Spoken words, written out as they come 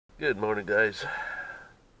Good morning, guys.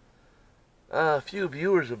 A few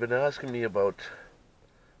viewers have been asking me about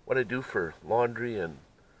what I do for laundry and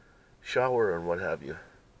shower and what have you.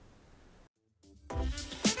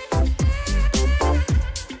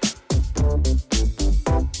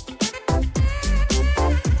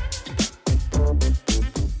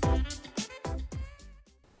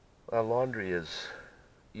 Laundry is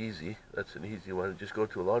easy. That's an easy one. Just go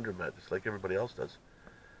to a laundromat just like everybody else does.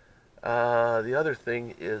 The other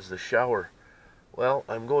thing is the shower. Well,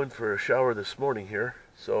 I'm going for a shower this morning here,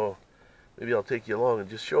 so maybe I'll take you along and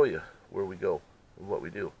just show you where we go and what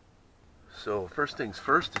we do. So first things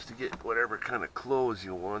first is to get whatever kind of clothes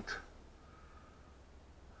you want.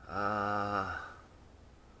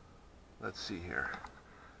 Let's see here.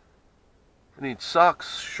 I need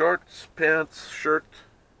socks, shorts, pants, shirt.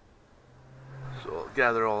 So I'll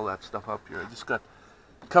gather all that stuff up here. I just got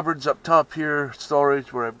cupboards up top here,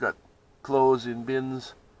 storage where I've got clothes in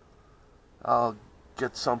bins. I'll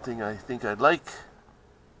get something I think I'd like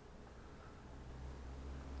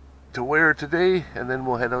to wear today, and then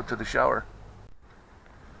we'll head out to the shower.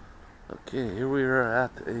 Okay, here we are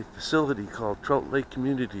at a facility called Trout Lake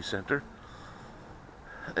Community Center,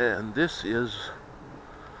 and this is,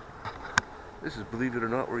 believe it or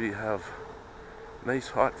not, where you have nice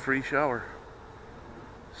hot free shower.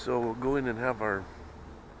 So we'll go in and have our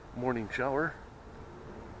morning shower,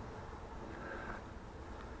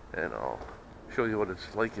 and I'll show you what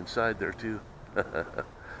it's like inside there too.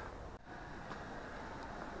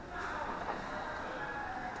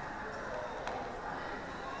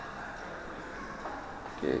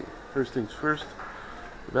 Okay, first things first,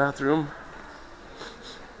 the bathroom.